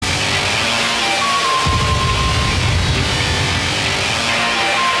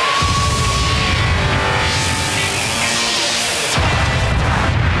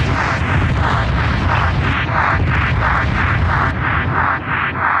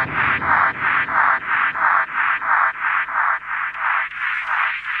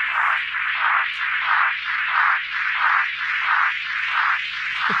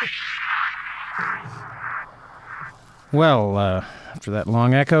Well, after that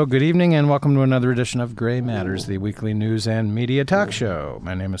long echo, good evening and welcome to another edition of Gray Matters, the weekly news and media talk show.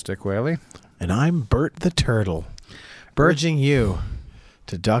 My name is Dick Whaley. And I'm Bert the Turtle, urging you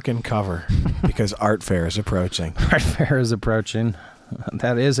to duck and cover because Art Fair is approaching. Art Fair is approaching.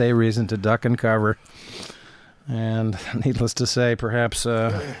 That is a reason to duck and cover. And needless to say, perhaps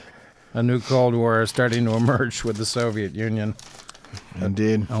a new Cold War is starting to emerge with the Soviet Union.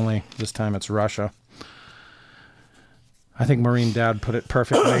 Indeed. Only this time it's Russia. I think Maureen Dowd put it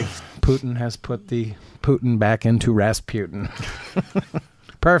perfectly. Putin has put the Putin back into Rasputin.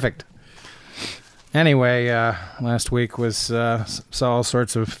 Perfect. Anyway, last week saw all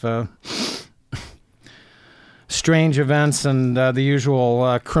sorts of strange events and the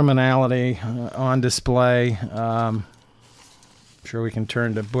usual criminality on display. I'm sure we can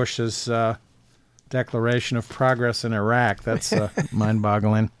turn to Bush's declaration of progress in Iraq. That's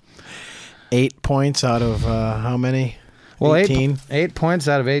mind-boggling. 8 points out of how many? Well, 18? 8 points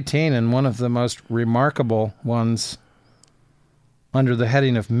out of 18, and one of the most remarkable ones under the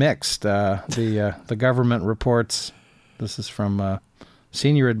heading of mixed. The government reports, this is from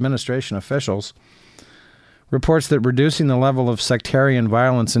senior administration officials, reports that reducing the level of sectarian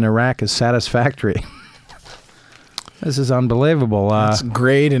violence in Iraq is satisfactory. This is unbelievable. That's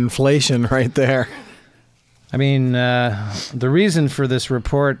grade inflation right there. I mean, the reason for this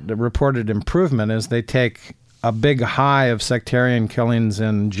reported improvement is they take a big high of sectarian killings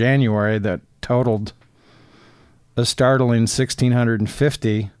in January that totaled a startling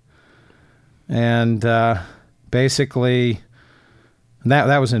 1,650, and basically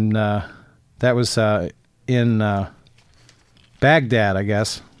that was in Baghdad, I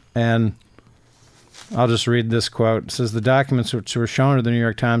guess. And I'll just read this quote. It says the documents which were shown to the New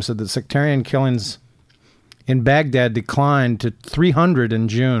York Times said that sectarian killings in Baghdad declined to 300 in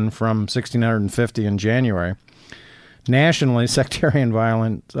June from 1,650 in January. Nationally, sectarian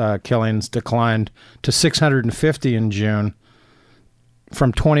violent killings declined to 650 in June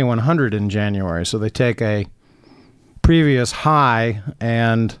from 2,100 in January. So they take a previous high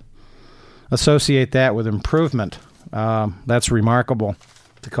and associate that with improvement. That's remarkable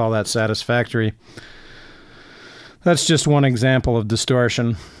to call that satisfactory. That's just one example of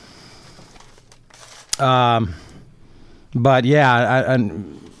distortion. But yeah,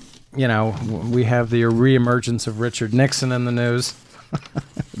 you know, we have the reemergence of Richard Nixon in the news,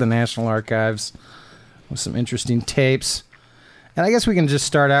 the National Archives, with some interesting tapes. And I guess we can just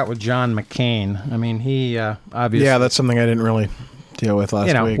start out with John McCain. I mean, he obviously... Yeah, that's something I didn't really deal with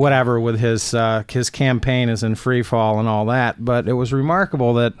last week. Whatever, with his campaign is in free fall and all that. But it was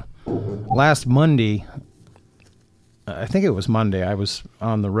remarkable that last Monday, I think it was Monday, I was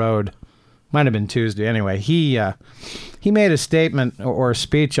on the road. Might have been Tuesday. Anyway, he made a statement or a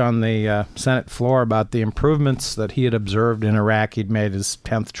speech on the Senate floor about the improvements that he had observed in Iraq. He'd made his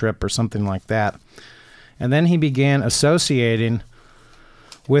 10th trip or something like that. And then he began associating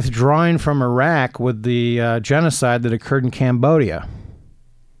withdrawing from Iraq with the genocide that occurred in Cambodia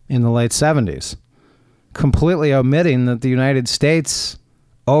in the late 70s, completely omitting that the United States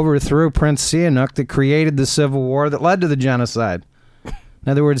overthrew Prince Sihanouk that created the civil war that led to the genocide. In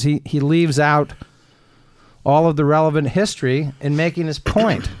other words, he leaves out all of the relevant history in making his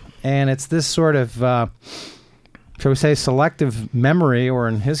point. And it's this sort of, shall we say, selective memory, or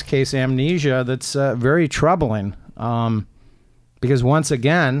in his case, amnesia, that's very troubling. Because once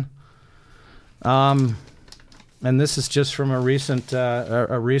again, and this is just from a recent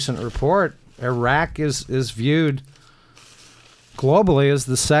report, Iraq is viewed globally as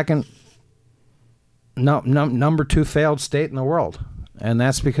the second number 2 failed state in the world. And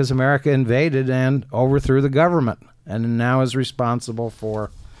that's because America invaded and overthrew the government and now is responsible for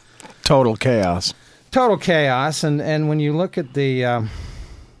total chaos. Total chaos. And when you look at the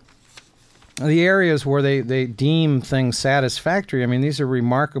areas where they deem things satisfactory, I mean, these are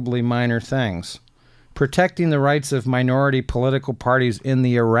remarkably minor things. Protecting the rights of minority political parties in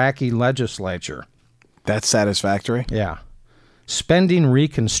the Iraqi legislature. That's satisfactory? Yeah. Spending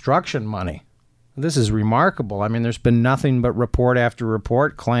reconstruction money. This is remarkable. I mean, there's been nothing but report after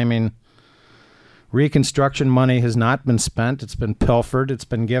report claiming reconstruction money has not been spent. It's been pilfered. It's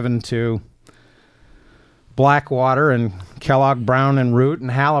been given to Blackwater and Kellogg Brown and Root and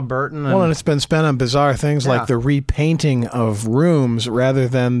Halliburton. And it's been spent on bizarre things like the repainting of rooms rather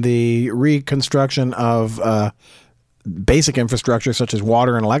than the reconstruction of basic infrastructure such as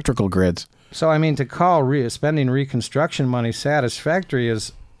water and electrical grids. So, I mean, to call spending reconstruction money satisfactory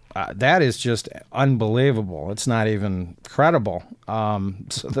is... that is just unbelievable. It's not even credible.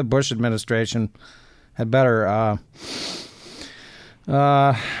 So the Bush administration had better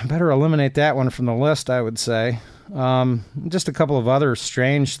eliminate that one from the list, I would say. Just a couple of other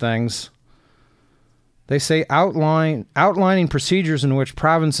strange things. They say outlining procedures in which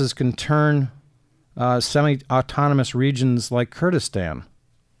provinces can turn semi-autonomous regions like Kurdistan.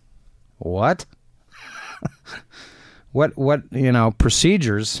 What? What?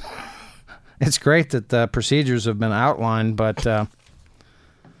 Procedures? It's great that the procedures have been outlined, but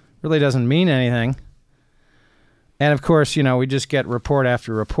really doesn't mean anything. And of course, we just get report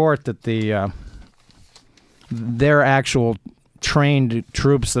after report that their actual trained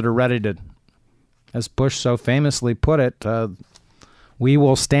troops that are ready to, as Bush so famously put it, we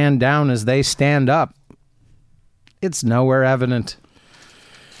will stand down as they stand up. It's nowhere evident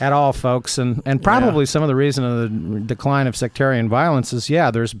at all, folks. And probably some of the reason of the decline of sectarian violence is,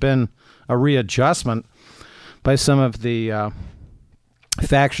 there's been a readjustment by some of the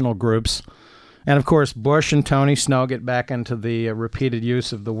factional groups. And, of course, Bush and Tony Snow get back into the repeated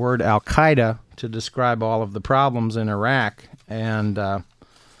use of the word al-Qaeda to describe all of the problems in Iraq. And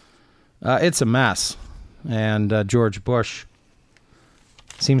it's a mess. And George Bush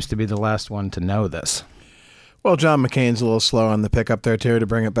seems to be the last one to know this. Well, John McCain's a little slow on the pickup there, too, to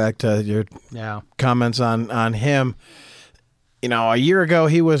bring it back to your comments on him. A year ago,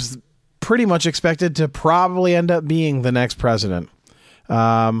 he was pretty much expected to probably end up being the next president,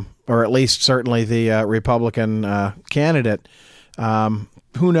 or at least certainly the Republican candidate.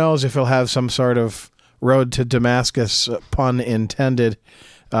 Who knows if he'll have some sort of road to Damascus, pun intended,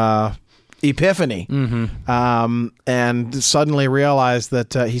 epiphany, and suddenly realize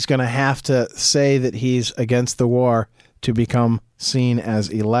that he's going to have to say that he's against the war to become seen as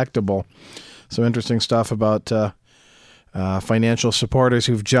electable. So interesting stuff about financial supporters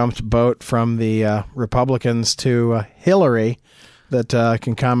who've jumped boat from the Republicans to Hillary that I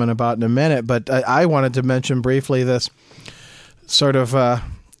can comment about in a minute. But I wanted to mention briefly this sort of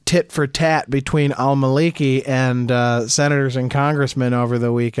tit for tat between al-Maliki and senators and congressmen over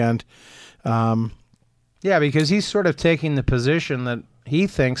the weekend. Because he's sort of taking the position that he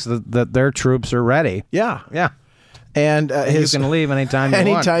thinks that their troops are ready. Yeah. And you can leave anytime you want.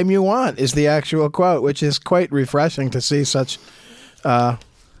 Anytime you want is the actual quote, which is quite refreshing to see such a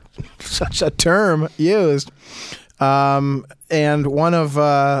term used. And one of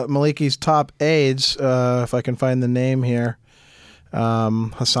Maliki's top aides, if I can find the name here,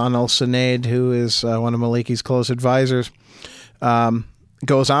 Hassan al-Sunaid, who is one of Maliki's close advisors,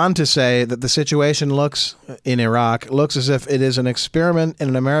 goes on to say that the situation in Iraq looks as if it is an experiment in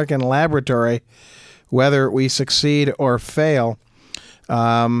an American laboratory, whether we succeed or fail.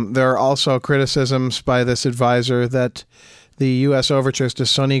 There are also criticisms by this advisor that the U.S. overtures to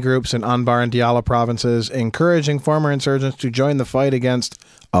Sunni groups in Anbar and Diyala provinces, encouraging former insurgents to join the fight against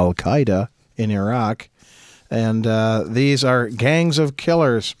al-Qaeda in Iraq. And these are gangs of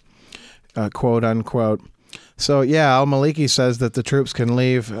killers, quote unquote. So, al-Maliki says that the troops can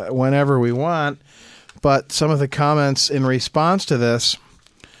leave whenever we want. But some of the comments in response to this,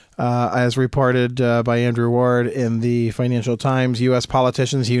 as reported by Andrew Ward in the Financial Times, U.S.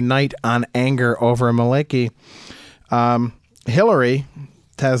 politicians unite on anger over Maliki. Hillary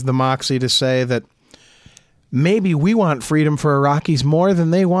has the moxie to say that maybe we want freedom for Iraqis more than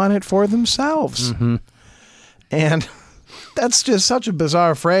they want it for themselves. Mm-hmm. And that's just such a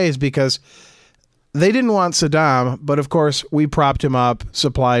bizarre phrase because they didn't want Saddam, but of course we propped him up,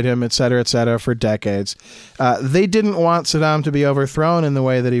 supplied him, et cetera, for decades. They didn't want Saddam to be overthrown in the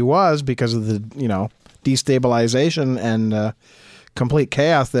way that he was because of the, destabilization and complete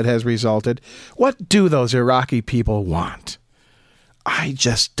chaos that has resulted. What do those Iraqi people want? I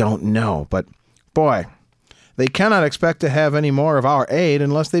just don't know. But boy, they cannot expect to have any more of our aid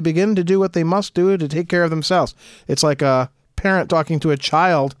unless they begin to do what they must do to take care of themselves. It's like a parent talking to a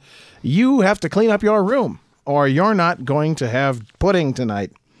child. You have to clean up your room or you're not going to have pudding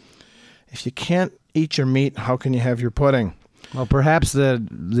tonight. If you can't eat your meat, how can you have your pudding? Well, perhaps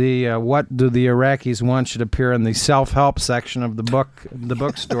the what do the Iraqis want should appear in the self-help section of the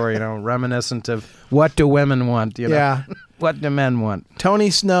bookstore, reminiscent of what do women want, Yeah. What do men want? Tony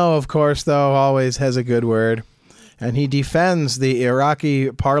Snow, of course, though, always has a good word, and he defends the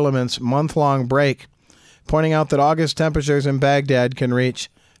Iraqi parliament's month-long break, pointing out that August temperatures in Baghdad can reach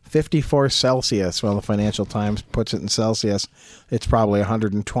 54 Celsius. Well, the Financial Times puts it in Celsius. It's probably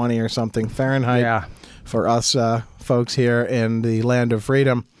 120 or something Fahrenheit for us folks here in the land of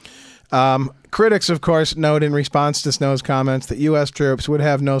freedom. Critics, of course, note in response to Snow's comments that U.S. troops would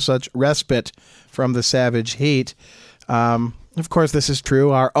have no such respite from the savage heat. Of course, this is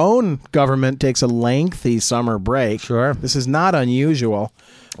true. Our own government takes a lengthy summer break. Sure. This is not unusual.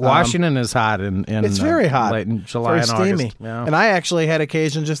 Washington is hot in it's very hot. Late in July and steamy. August. Yeah. And I actually had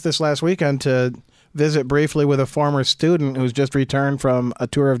occasion just this last weekend to visit briefly with a former student who's just returned from a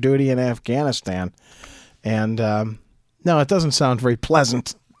tour of duty in Afghanistan. And no, it doesn't sound very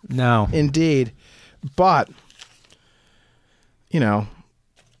pleasant. No. Indeed. But,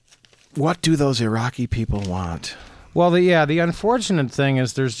 what do those Iraqi people want? Well, the unfortunate thing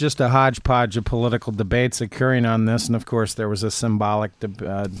is there's just a hodgepodge of political debates occurring on this, and of course there was a symbolic,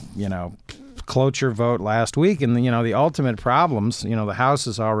 cloture vote last week, and the ultimate problems. The House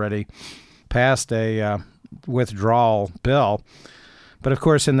has already passed a withdrawal bill, but of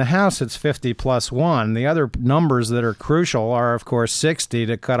course in the House it's 50+1. The other numbers that are crucial are of course 60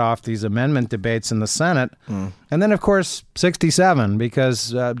 to cut off these amendment debates in the Senate, and then of course 67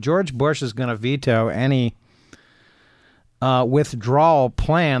 because George Bush is going to veto any withdrawal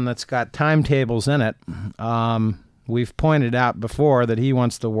plan that's got timetables in it. We've pointed out before that he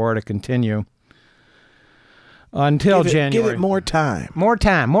wants the war to continue until January. Give it more time. More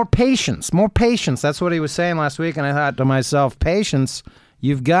time. More patience. More patience. That's what he was saying last week, and I thought to myself, patience,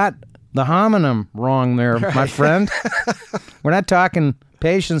 you've got the homonym wrong there, my friend. We're not talking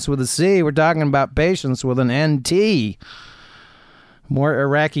patience with a C. We're talking about patience with an NT. More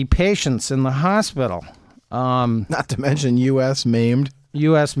Iraqi patients in the hospital. Not to mention U.S. maimed.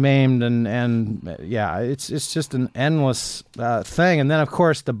 U.S. maimed, and yeah, it's just an endless thing. And then, of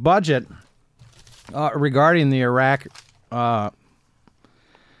course, the budget regarding the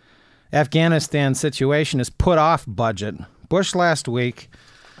Afghanistan situation is put off budget. Bush last week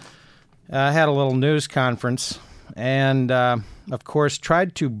had a little news conference and, of course,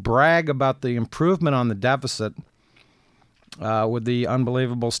 tried to brag about the improvement on the deficit. With the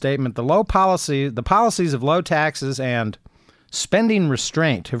unbelievable statement, the policies of low taxes and spending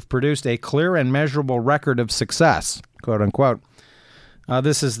restraint have produced a clear and measurable record of success, quote unquote.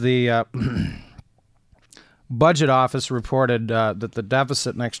 This is the Budget Office reported that the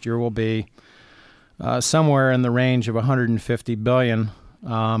deficit next year will be somewhere in the range of $150 billion.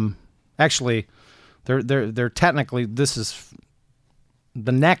 Actually, they're technically, this is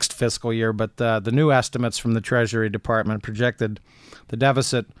the next fiscal year, but the new estimates from the Treasury Department projected the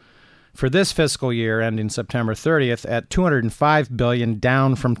deficit for this fiscal year ending September 30th at $205 billion,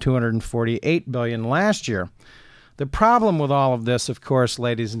 down from $248 billion last year. The problem with all of this, of course,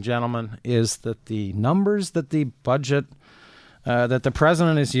 ladies and gentlemen, is that the numbers that the budget that the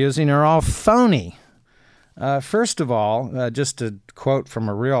president is using are all phony. First of all, just to quote from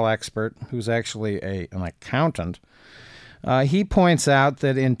a real expert who's actually an accountant, he points out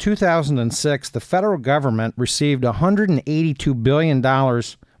that in 2006, the federal government received $182 billion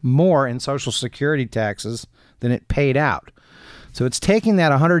more in Social Security taxes than it paid out. So it's taking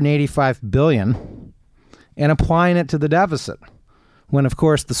that $185 billion and applying it to the deficit, when, of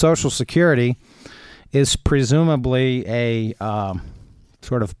course, the Social Security is presumably a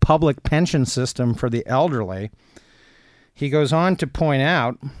sort of public pension system for the elderly. He goes on to point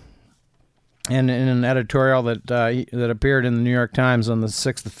out, and in an editorial that appeared in the New York Times on the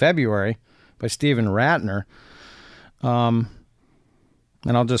 6th of February by Stephen Ratner,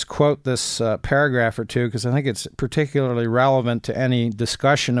 and I'll just quote this paragraph or two because I think it's particularly relevant to any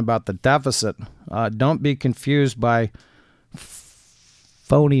discussion about the deficit. Don't be confused by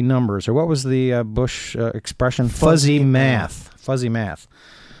phony numbers, or what was the Bush expression? Fuzzy math. Fuzzy math.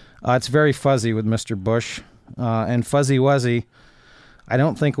 It's very fuzzy with Mr. Bush, and Fuzzy Wuzzy, I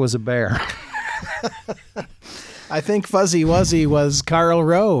don't think was a bear. I think Fuzzy Wuzzy was Karl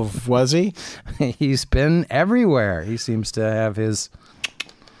Rove, was he? He's been everywhere. He seems to have his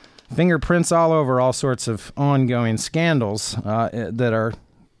fingerprints all over all sorts of ongoing scandals that are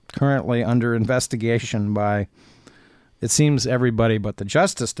currently under investigation by, it seems, everybody but the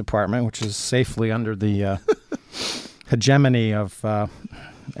Justice Department, which is safely under the hegemony of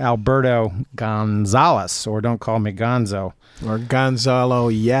Alberto Gonzales, or don't call me Gonzo. Or Gonzalo,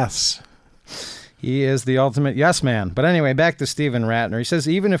 yes. He is the ultimate yes man. But anyway, back to Stephen Ratner. He says,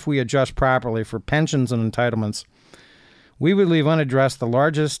 even if we adjust properly for pensions and entitlements, we would leave unaddressed the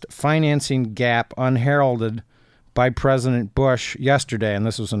largest financing gap unheralded by President Bush yesterday. And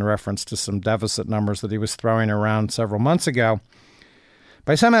this was in reference to some deficit numbers that he was throwing around several months ago.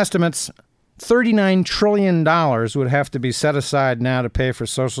 By some estimates, $39 trillion would have to be set aside now to pay for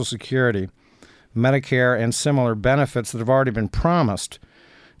Social Security, Medicare, and similar benefits that have already been promised.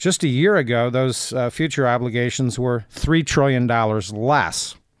 Just a year ago, those future obligations were $3 trillion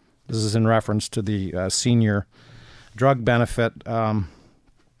less. This is in reference to the senior drug benefit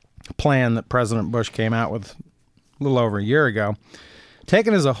plan that President Bush came out with a little over a year ago.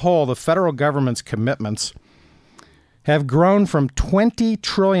 Taken as a whole, the federal government's commitments have grown from $20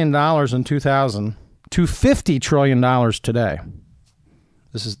 trillion in 2000 to $50 trillion today.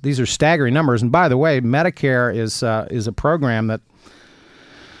 These are staggering numbers. And by the way, Medicare is a program that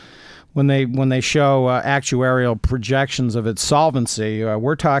when they show actuarial projections of its solvency,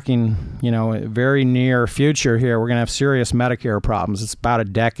 we're talking, very near future here. We're going to have serious Medicare problems. It's about a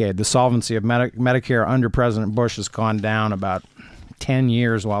decade. The solvency of Medicare under President Bush has gone down about 10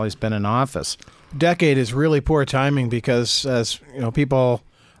 years while he's been in office. Decade is really poor timing because, as people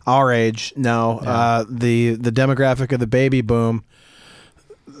our age know, the demographic of the baby boom,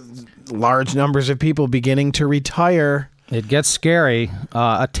 large numbers of people beginning to retire. It gets scary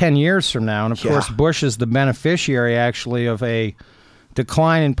 10 years from now. And, of course, Bush is the beneficiary, actually, of a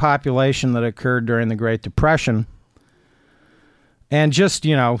decline in population that occurred during the Great Depression. And just,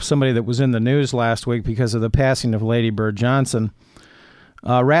 somebody that was in the news last week because of the passing of Lady Bird Johnson,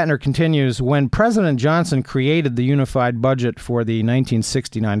 Ratner continues, when President Johnson created the unified budget for the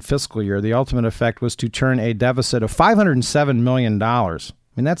 1969 fiscal year, the ultimate effect was to turn a deficit of $507 million. I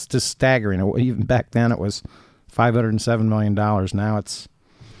mean, that's just staggering. Even back then, it was $507 million. Now it's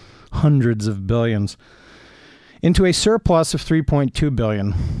hundreds of billions. Into a surplus of $3.2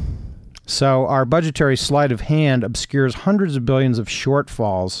 billion. So our budgetary sleight of hand obscures hundreds of billions of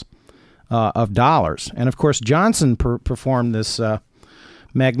shortfalls of dollars. And, of course, Johnson performed this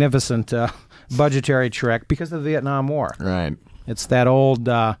magnificent budgetary trick because of the Vietnam War. Right. It's that old,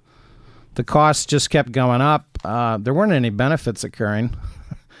 the costs just kept going up. There weren't any benefits occurring.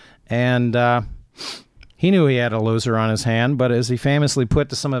 And he knew he had a loser on his hand, but as he famously put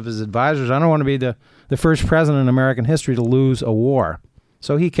to some of his advisors, I don't want to be the first president in American history to lose a war.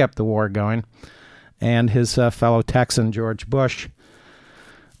 So he kept the war going. And his fellow Texan, George Bush,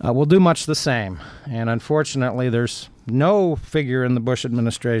 will do much the same. And unfortunately, there's no figure in the Bush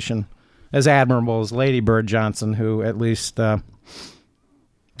administration as admirable as Lady Bird Johnson, who at least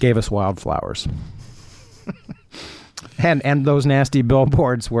gave us wildflowers. And those nasty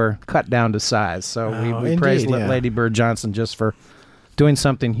billboards were cut down to size. So we praise Lady Bird Johnson just for doing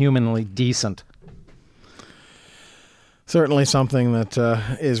something humanly decent. Certainly something that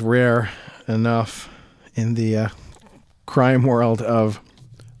is rare enough in the crime world of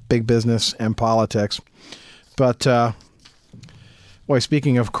big business and politics. But,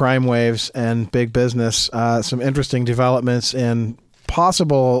 speaking of crime waves and big business, some interesting developments in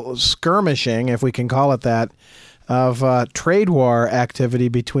possible skirmishing, if we can call it that, of trade war activity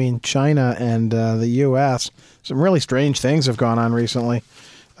between China and the U.S. Some really strange things have gone on recently.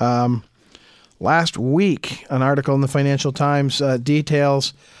 Last week, an article in the Financial Times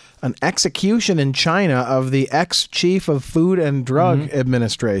details an execution in China of the ex-chief of Food and Drug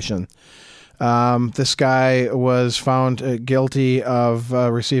Administration. This guy was found guilty of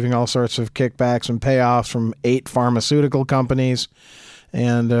receiving all sorts of kickbacks and payoffs from 8 pharmaceutical companies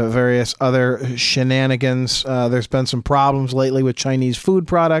and various other shenanigans. There's been some problems lately with Chinese food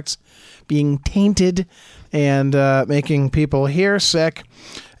products being tainted and making people here sick.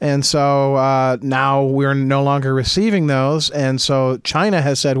 And so now we're no longer receiving those. And so China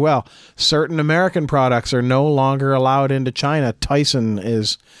has said, well, certain American products are no longer allowed into China. Tyson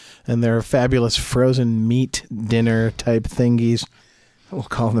is, and their fabulous frozen meat dinner type thingies, we'll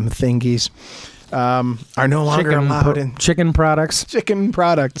call them thingies, are no longer allowed in chicken products. Chicken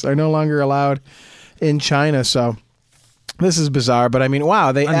products are no longer allowed in China. So this is bizarre, but I mean,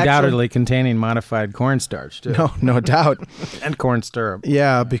 wow, they undoubtedly containing modified cornstarch too. No doubt, and corn syrup.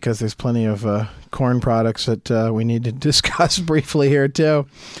 Yeah, because there's plenty of corn products that we need to discuss briefly here too.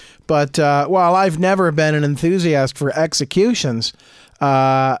 But while I've never been an enthusiast for executions,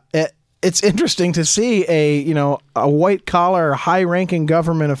 it's interesting to see a white collar, high ranking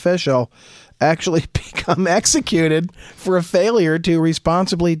government official actually become executed for a failure to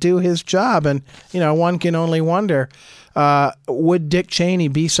responsibly do his job. And, one can only wonder, would Dick Cheney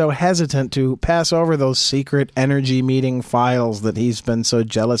be so hesitant to pass over those secret energy meeting files that he's been so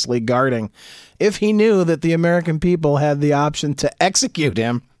jealously guarding if he knew that the American people had the option to execute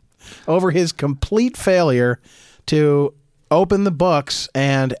him over his complete failure to open the books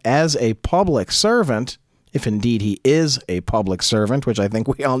and, as a public servant, if indeed he is a public servant, which I think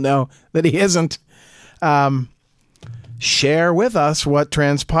we all know that he isn't, share with us what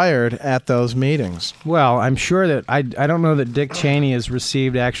transpired at those meetings. Well, I'm sure that I don't know that Dick Cheney has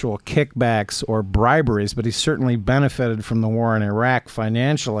received actual kickbacks or briberies, but he's certainly benefited from the war in Iraq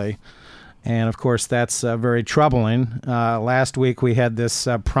financially. And, of course, that's very troubling. Last week we had this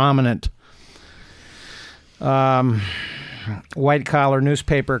prominent white-collar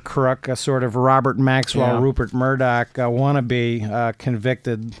newspaper crook, a sort of Robert Maxwell, Rupert Murdoch wannabe,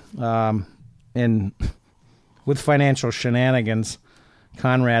 convicted with financial shenanigans,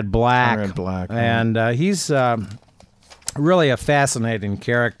 Conrad Black. Right. And he's Really a fascinating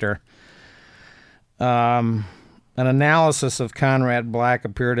character. An analysis of Conrad Black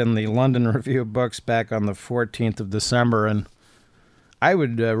appeared in the London Review of Books back on the 14th of December, and I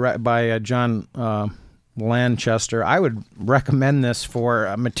would, by John Lanchester, I would recommend this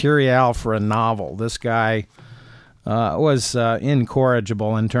for material for a novel. This guy was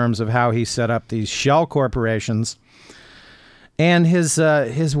incorrigible in terms of how he set up these shell corporations. And his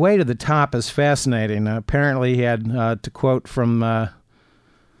way to the top is fascinating. Apparently, he had, to quote from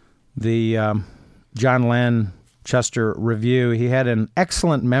the John Lanchester Review, he had an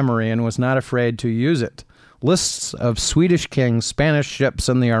excellent memory and was not afraid to use it. Lists of Swedish kings, Spanish ships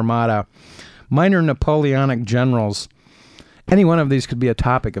in the Armada, minor Napoleonic generals. Any one of these could be a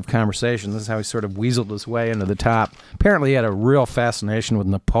topic of conversation. This is how he sort of weaseled his way into the top. Apparently, he had a real fascination with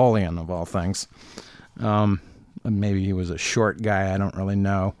Napoleon, of all things. Maybe he was a short guy. I don't really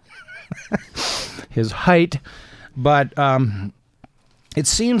know his height. But it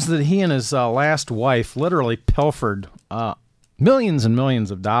seems that he and his last wife literally pilfered millions and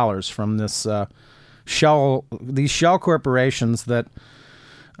millions of dollars from this these shell corporations that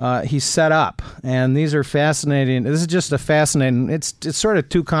he set up. And these are fascinating. This is just a fascinating... It's sort of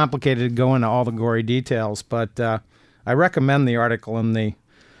too complicated to go into all the gory details, but I recommend the article in the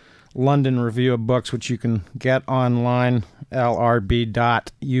London Review of Books, which you can get online, lrb.uk,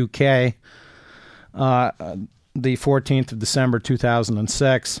 the 14th of December,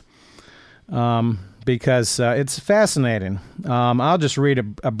 2006, because it's fascinating. I'll just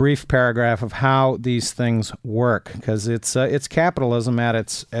read a brief paragraph of how these things work, because it's capitalism at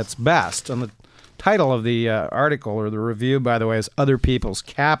its best. And the title of the article, or the review, by the way, is Other People's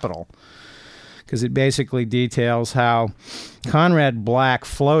Capital, because it basically details how Conrad Black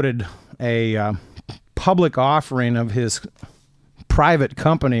floated a public offering of his private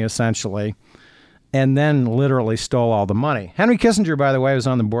company, essentially, and then literally stole all the money. Henry Kissinger, by the way, was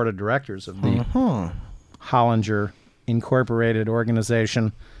on the board of directors of the Hollinger Incorporated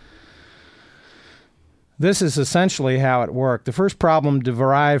organization. This is essentially how it worked. The first problem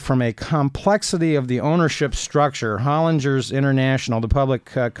derived from a complexity of the ownership structure. Hollinger's International, the public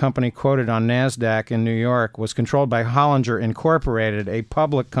company quoted on NASDAQ in New York, was controlled by Hollinger Incorporated, a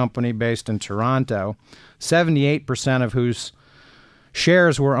public company based in Toronto, 78% of whose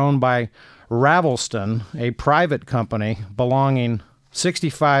shares were owned by Ravelston, a private company belonging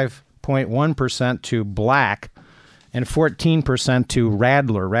 65.1% to Black and 14% to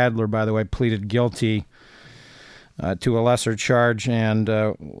Radler. Radler, by the way, pleaded guilty to a lesser charge and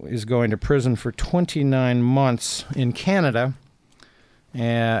is going to prison for 29 months in Canada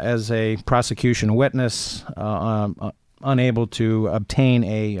as a prosecution witness, unable to obtain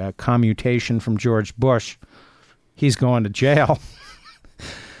a commutation from George Bush. He's going to jail.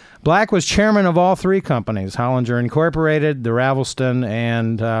 Black was chairman of all three companies, Hollinger Incorporated, the Ravelston,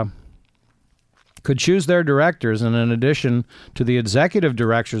 and could choose their directors, and in addition to the executive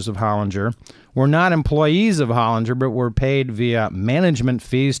directors of Hollinger, were not employees of Hollinger, but were paid via management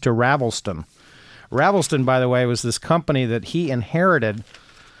fees to Ravelston. Ravelston, by the way, was this company that he inherited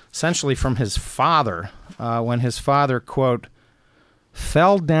essentially from his father when his father, quote,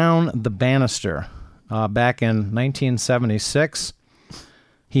 fell down the banister back in 1976.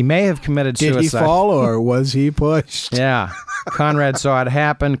 He may have committed suicide. Did he fall or was he pushed? Yeah. Conrad saw it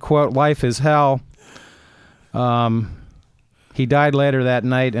happen. Quote, life is hell. He died later that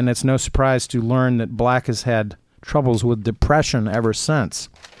night, and it's no surprise to learn that Black has had troubles with depression ever since.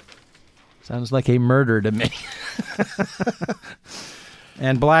 Sounds like a murder to me.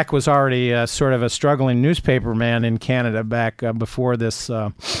 And Black was already sort of a struggling newspaper man in Canada back before this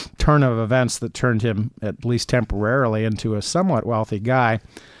turn of events that turned him, at least temporarily, into a somewhat wealthy guy.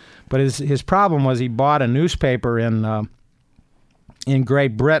 But his problem was he bought a newspaper in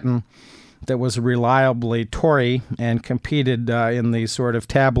Great Britain that was reliably Tory and competed in the sort of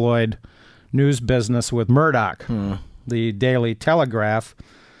tabloid news business with Murdoch, the Daily Telegraph.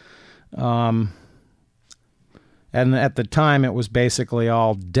 And at the time, it was basically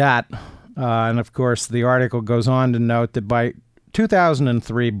all debt. And, of course, the article goes on to note that by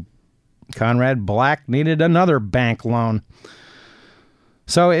 2003, Conrad Black needed another bank loan.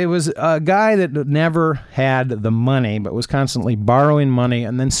 So it was a guy that never had the money, but was constantly borrowing money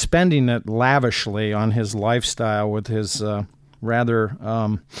and then spending it lavishly on his lifestyle with his rather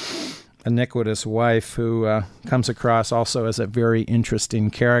iniquitous wife, who comes across also as a very interesting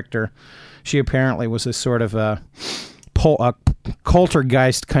character. She apparently was a sort of a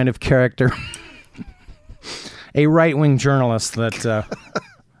Poltergeist kind of character, a right-wing journalist that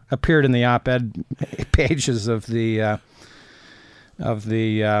appeared in the op-ed pages of the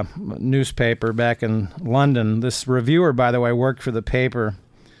newspaper back in London. This reviewer, by the way, worked for the paper,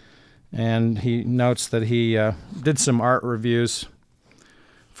 and he notes that he did some art reviews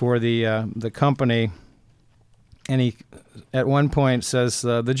for the company, and he at one point says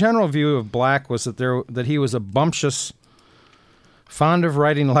the general view of Black was that he was a bumptious, fond of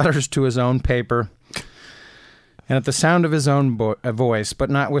writing letters to his own paper, and at the sound of his own voice, but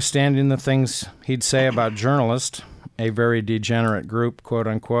notwithstanding the things he'd say about journalists, a very degenerate group, quote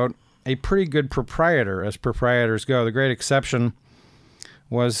unquote, a pretty good proprietor, as proprietors go. The great exception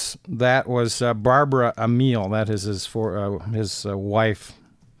was Barbara Emile, that is his wife.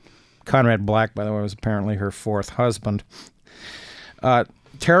 Conrad Black, by the way, was apparently her fourth husband.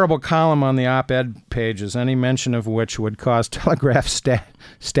 Terrible column on the op-ed pages, any mention of which would cause Telegraph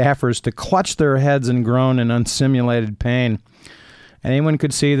staffers to clutch their heads and groan in unsimulated pain. Anyone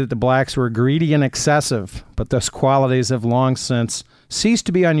could see that the Blacks were greedy and excessive, but those qualities have long since ceased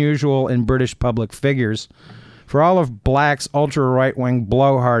to be unusual in British public figures. For all of Black's ultra-right-wing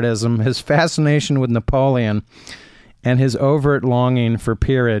blowhardism, his fascination with Napoleon, and his overt longing for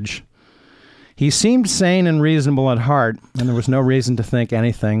peerage, he seemed sane and reasonable at heart, and there was no reason to think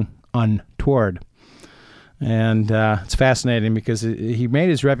anything untoward. And it's fascinating because he made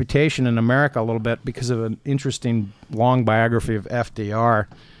his reputation in America a little bit because of an interesting long biography of FDR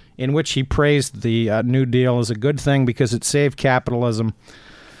in which he praised the New Deal as a good thing because it saved capitalism,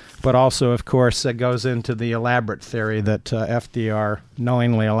 but also, of course, goes into the elaborate theory that FDR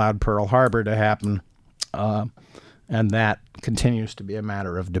knowingly allowed Pearl Harbor to happen, and that continues to be a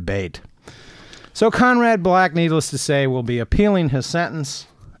matter of debate. So Conrad Black, needless to say, will be appealing his sentence,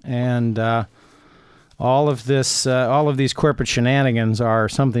 and all of these corporate shenanigans are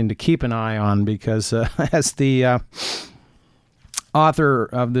something to keep an eye on because, as the author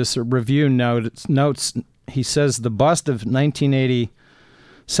of this review notes, he says the bust of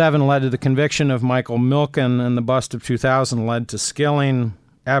 1987 led to the conviction of Michael Milken, and the bust of 2000 led to Skilling,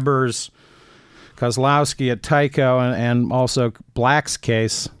 Ebers, Kozlowski at Tyco, and also Black's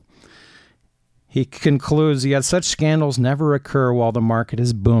case. He concludes, yet such scandals never occur while the market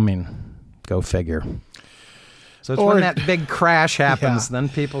is booming. Go figure. So it's when that big crash happens, then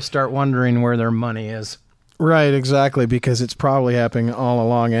people start wondering where their money is. Right, exactly, because it's probably happening all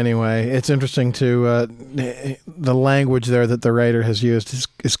along anyway. It's interesting to the language there that the writer has used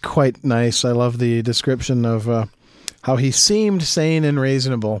is quite nice. I love the description of how he seemed sane and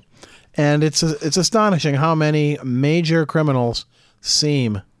reasonable. And it's astonishing how many major criminals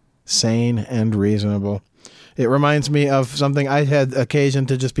seem sane and reasonable. It reminds me of something I had occasion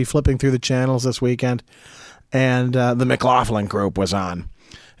to just be flipping through the channels this weekend, and the McLaughlin Group was on.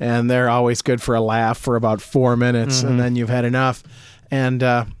 And they're always good for a laugh for about 4 minutes, and then you've had enough. And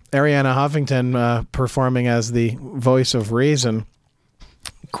Arianna Huffington, performing as the voice of reason,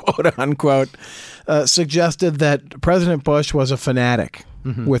 quote unquote, suggested that President Bush was a fanatic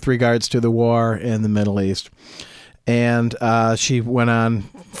with regards to the war in the Middle East. And she went on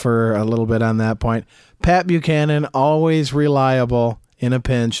for a little bit on that point. Pat Buchanan, always reliable in a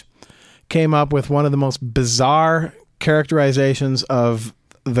pinch, came up with one of the most bizarre characterizations of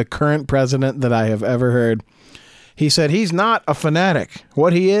the current president that I have ever heard. He said he's not a fanatic.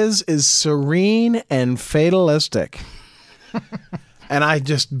 What he is serene and fatalistic. And I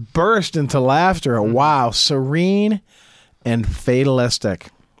just burst into laughter. Wow, serene and fatalistic.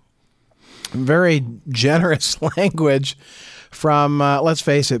 Very generous language from, let's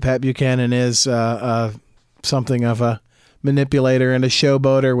face it, Pat Buchanan is something of a manipulator and a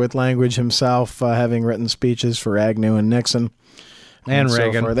showboater with language himself, having written speeches for Agnew and Nixon. And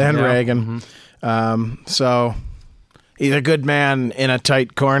Reagan. So Reagan. So he's a good man in a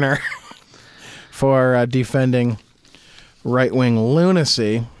tight corner for defending right-wing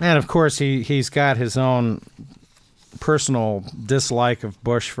lunacy. And, of course, he's got his own personal dislike of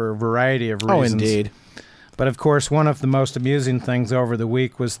Bush for a variety of reasons. Oh, indeed. But, of course, one of the most amusing things over the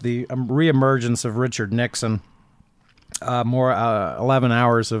week was the reemergence of Richard Nixon. 11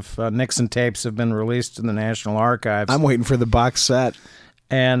 hours of Nixon tapes have been released in the National Archives. I'm waiting for the box set.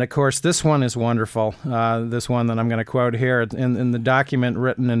 And, of course, this one is wonderful. This one that I'm going to quote here. In the document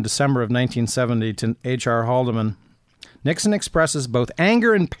written in December of 1970 to H.R. Haldeman, Nixon expresses both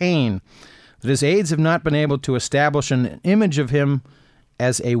anger and pain that his aides have not been able to establish an image of him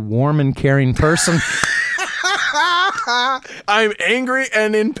as a warm and caring person. I'm angry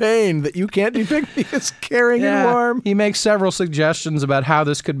and in pain that you can't depict me as caring and warm. He makes several suggestions about how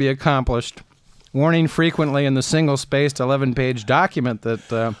this could be accomplished, warning frequently in the single-spaced 11-page document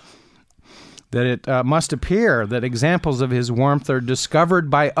that it must appear that examples of his warmth are discovered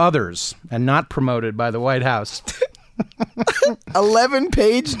by others and not promoted by the White House.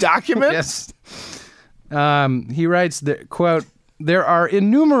 11-page document? Yes. He writes, that, quote, "There are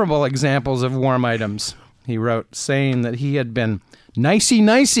innumerable examples of warm items," he wrote, saying that he had been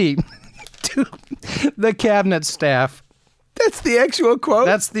nicey to the cabinet staff. That's the actual quote?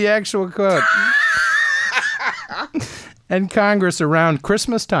 That's the actual quote. And Congress around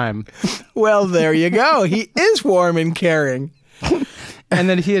Christmas time. Well, there you go. He is warm and caring. And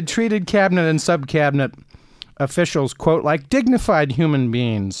that he had treated cabinet and sub-cabinet officials, quote, like dignified human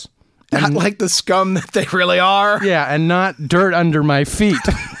beings. Not like the scum that they really are. Yeah, and not dirt under my feet.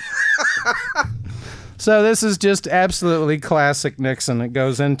 So this is just absolutely classic Nixon. It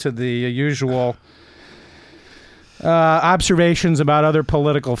goes into the usual observations about other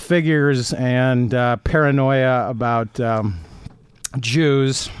political figures and paranoia about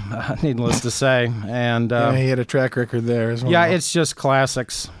Jews, needless to say. And yeah, he had a track record there as well. yeah, it's just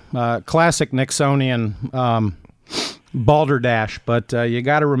classics. Classic Nixonian balderdash. But you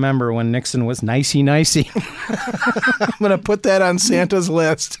got to remember when Nixon was nicey. I'm going to put that on Santa's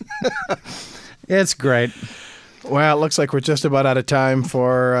list. It's great. Well, it looks like we're just about out of time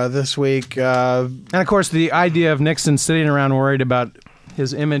for this week. And, of course, the idea of Nixon sitting around worried about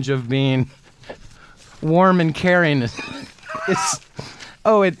his image of being warm and caring,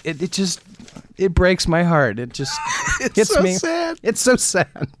 it breaks my heart. It just hits so me. sad. It's so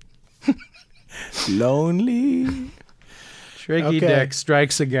sad. Lonely. Tricky Dick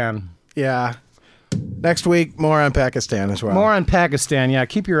strikes again. Yeah. Next week, more on Pakistan as well. More on Pakistan, yeah.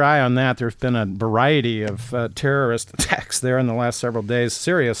 Keep your eye on that. There's been a variety of terrorist attacks there in the last several days.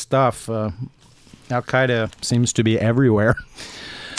 Serious stuff. Al-Qaeda seems to be everywhere.